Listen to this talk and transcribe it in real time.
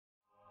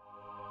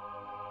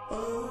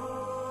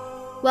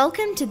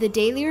Welcome to the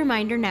Daily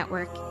Reminder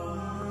Network.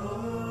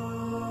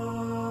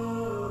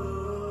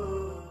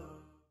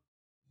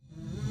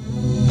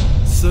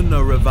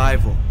 Sunnah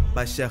Revival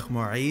by Sheikh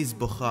Muiz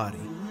Bukhary.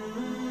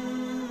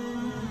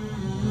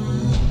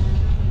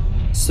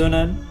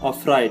 Sunan of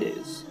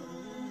Fridays.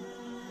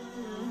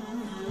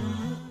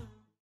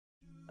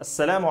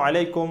 Assalamu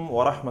alaikum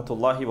wa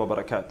rahmatullahi wa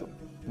barakatuh.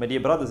 My dear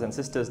brothers and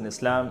sisters in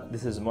Islam,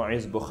 this is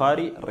Muiz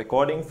Bukhary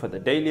recording for the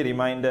Daily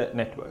Reminder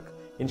Network.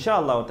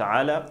 Inshallah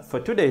ta'ala, for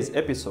today's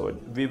episode,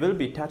 we will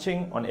be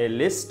touching on a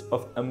list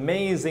of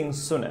amazing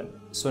sunan.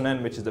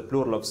 Sunan, which is the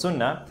plural of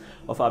sunnah,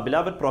 of our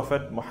beloved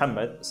Prophet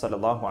Muhammad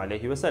sallallahu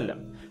alaihi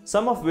wasallam.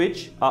 Some of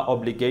which are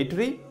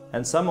obligatory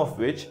and some of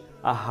which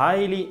are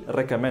highly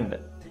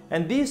recommended.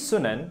 And these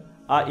sunan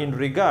are in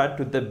regard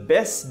to the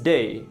best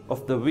day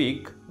of the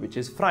week, which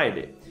is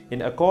Friday,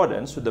 in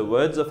accordance to the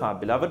words of our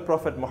beloved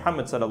Prophet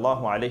Muhammad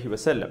sallallahu alaihi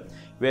wasallam,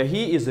 where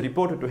he is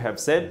reported to have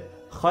said,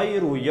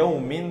 خير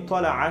يوم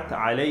طلعت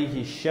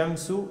عليه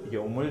الشمس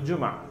يوم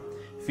الجمعة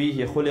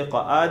فيه خلق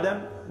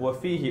آدم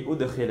وفيه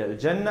أدخل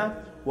الجنة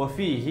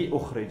وفيه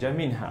أخرج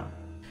منها.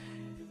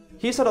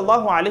 He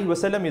sallallahu alaihi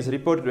wasallam is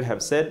reported to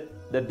have said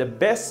that the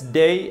best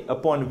day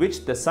upon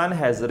which the sun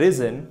has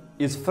risen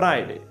is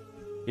Friday.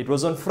 It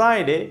was on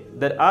Friday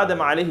that Adam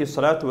alayhi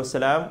salatu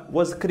wasalam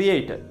was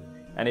created,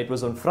 and it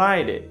was on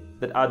Friday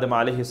that Adam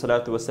alayhi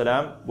salatu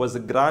wasalam was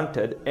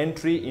granted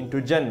entry into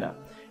Jannah,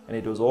 and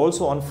it was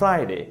also on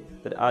Friday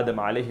that Adam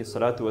alayhi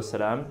salatu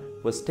wasalam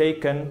was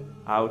taken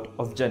out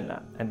of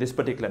Jannah. And this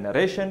particular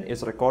narration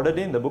is recorded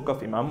in the book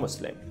of Imam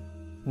Muslim.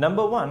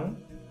 Number one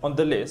on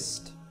the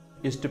list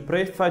is to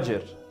pray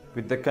Fajr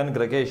with the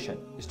congregation,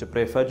 is to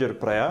pray Fajr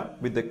prayer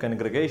with the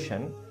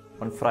congregation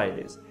on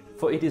Fridays.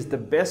 For it is the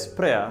best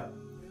prayer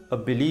a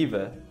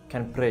believer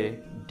can pray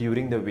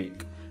during the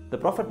week. The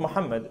Prophet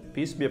Muhammad,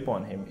 peace be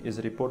upon him,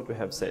 is reported to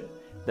have said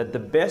that the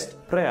best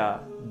prayer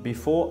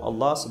before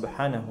Allah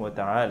subhanahu wa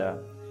ta'ala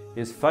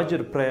is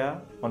Fajr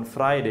prayer on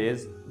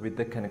Fridays with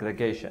the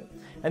congregation.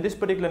 And this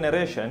particular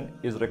narration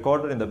is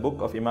recorded in the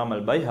book of Imam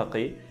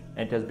al-Bayhaqi,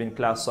 and it has been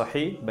classed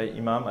Sahih by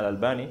Imam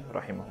al-Albani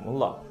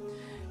rahimahullah.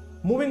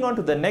 Moving on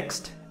to the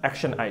next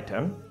action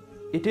item,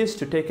 it is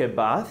to take a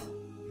bath,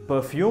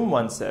 perfume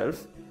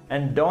oneself,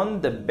 and don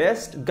the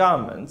best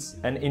garments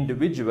an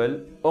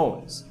individual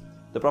owns.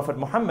 The Prophet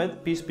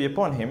Muhammad, peace be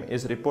upon him,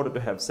 is reported to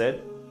have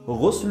said,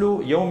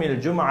 غُسْلُ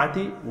يَوْمِ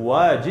الْجُمْعَةِ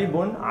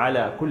وَاجِبٌ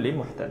عَلَى كُلِّ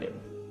مُحْتَلِمٍ.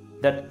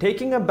 That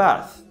taking a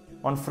bath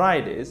on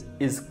Fridays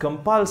is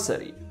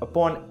compulsory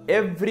upon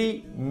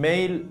every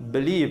male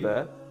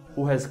believer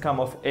who has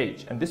come of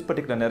age. And this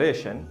particular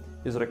narration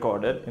is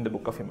recorded in the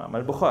book of Imam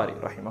al-Bukhary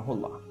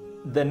rahimahullah.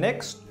 The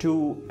next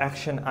two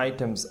action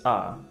items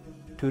are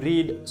to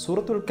read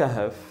Surah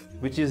Al-Kahf,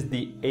 which is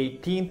the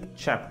 18th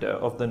chapter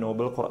of the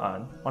Noble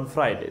Quran, on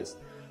Fridays.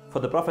 For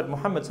the Prophet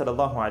Muhammad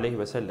sallallahu alaihi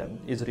wasallam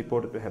is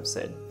reported to have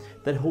said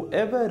that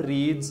whoever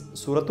reads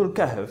Surah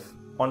Al-Kahf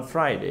on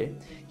Friday,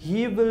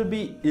 he will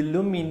be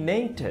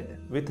illuminated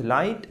with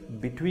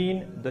light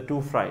between the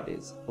two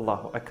Fridays.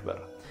 Allahu Akbar.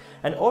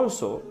 And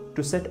also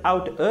to set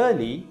out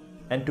early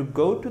and to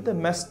go to the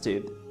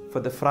masjid for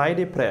the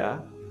Friday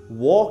prayer,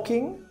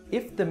 walking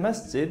if the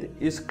masjid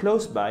is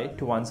close by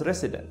to one's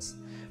residence.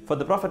 For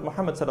the Prophet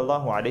Muhammad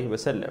sallallahu alaihi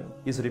wasallam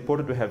is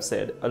reported to have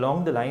said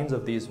along the lines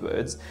of these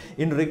words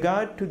in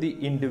regard to the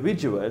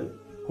individual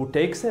who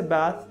takes a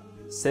bath,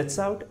 sets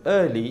out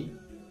early,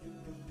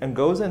 and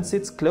goes and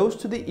sits close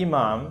to the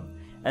Imam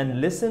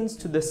and listens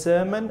to the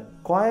sermon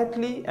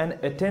quietly and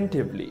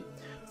attentively.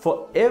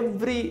 For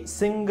every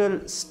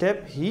single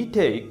step he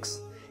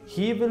takes,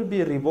 he will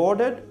be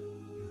rewarded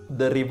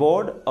the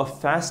reward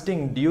of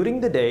fasting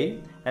during the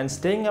day and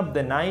staying up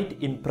the night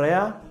in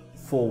prayer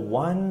for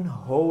one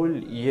whole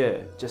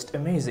year. Just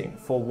amazing.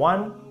 For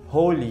one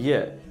whole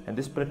year. And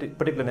this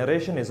particular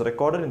narration is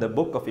recorded in the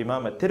book of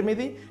Imam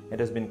al-Tirmidhi. It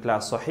has been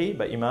classed Sahih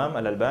by Imam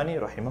al-Albani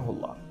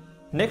rahimahullah.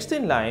 Next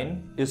in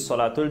line is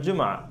Salatul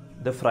Jum'ah,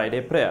 the Friday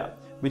prayer,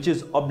 which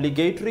is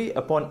obligatory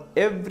upon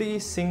every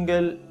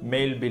single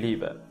male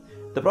believer.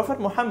 The Prophet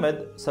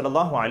Muhammad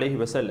sallallahu alaihi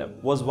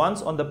wasallam was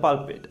once on the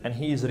pulpit, and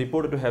he is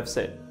reported to have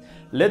said,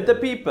 "Let the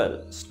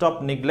people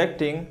stop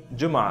neglecting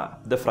Jum'ah,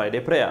 the Friday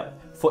prayer.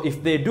 For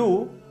if they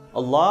do,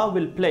 Allah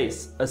will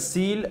place a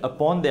seal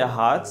upon their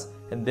hearts,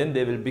 and then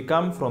they will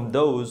become from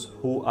those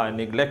who are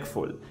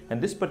neglectful." And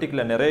this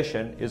particular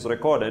narration is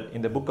recorded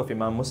in the book of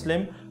Imam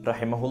Muslim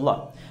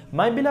rahimahullah.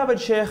 My beloved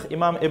Sheikh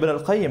Imam Ibn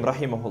al-Qayyim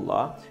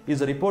rahimahullah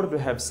is reported to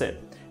have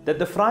said that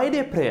the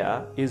Friday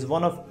prayer is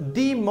one of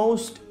the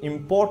most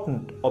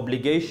important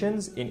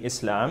obligations in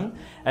Islam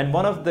and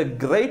one of the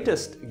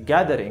greatest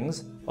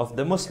gatherings of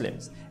the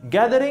Muslims.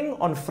 Gathering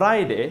on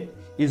Friday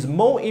is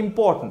more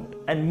important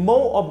and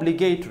more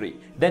obligatory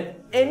than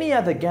any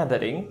other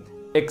gathering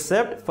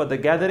except for the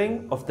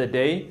gathering of the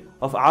day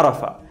of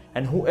Arafah.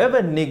 And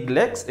whoever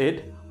neglects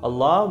it,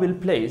 Allah will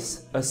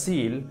place a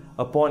seal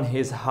upon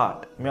his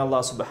heart. May Allah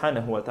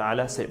subhanahu wa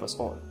ta'ala save us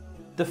all.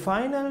 The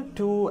final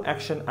two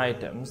action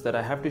items that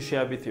I have to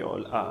share with you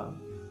all are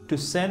to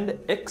send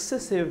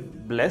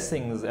excessive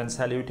blessings and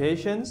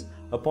salutations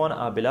upon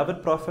our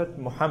beloved Prophet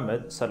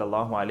Muhammad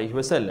sallallahu alaihi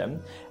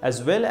wasallam,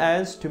 as well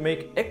as to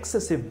make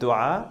excessive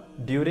dua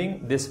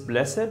during this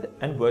blessed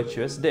and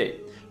virtuous day.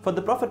 For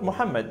the Prophet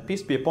Muhammad,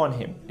 peace be upon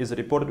him, is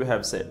reported to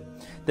have said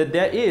that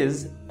there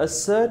is a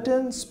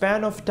certain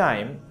span of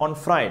time on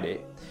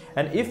Friday,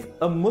 and if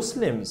a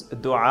Muslim's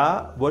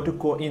dua were to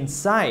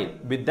coincide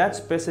with that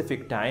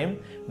specific time,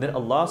 then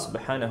Allah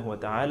subhanahu wa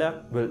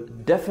ta'ala will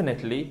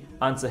definitely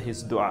answer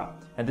his dua.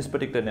 And this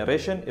particular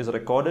narration is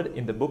recorded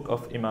in the book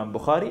of Imam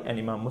Bukhary and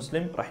Imam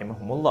Muslim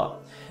rahimahumullah.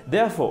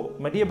 Therefore,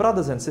 my dear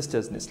brothers and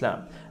sisters in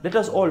Islam, let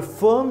us all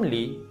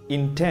firmly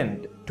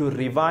intend to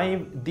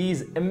revive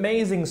these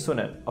amazing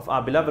sunan of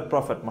our beloved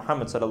Prophet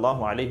Muhammad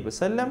sallallahu alaihi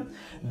wasallam,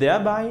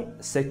 thereby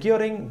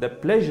securing the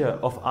pleasure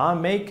of our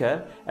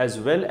Maker as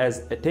well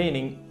as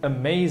attaining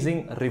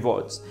amazing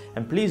rewards.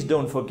 And please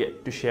don't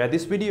forget to share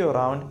this video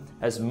around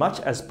as much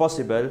as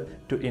possible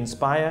to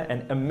inspire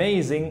an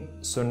amazing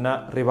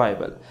sunnah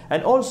revival.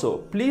 And also,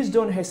 please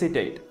don't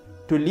hesitate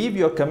to leave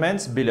your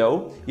comments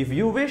below if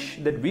you wish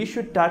that we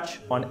should touch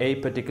on a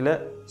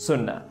particular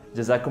sunnah.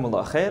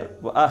 Jazakumullah khair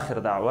wa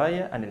akhir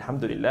da'waya and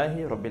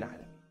alhamdulillahi rabbil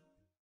alamin.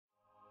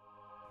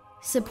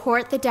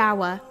 Support the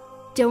dawah.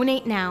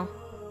 Donate now.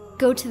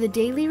 Go to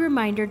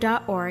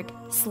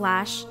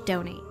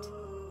thedailyreminder.org/donate.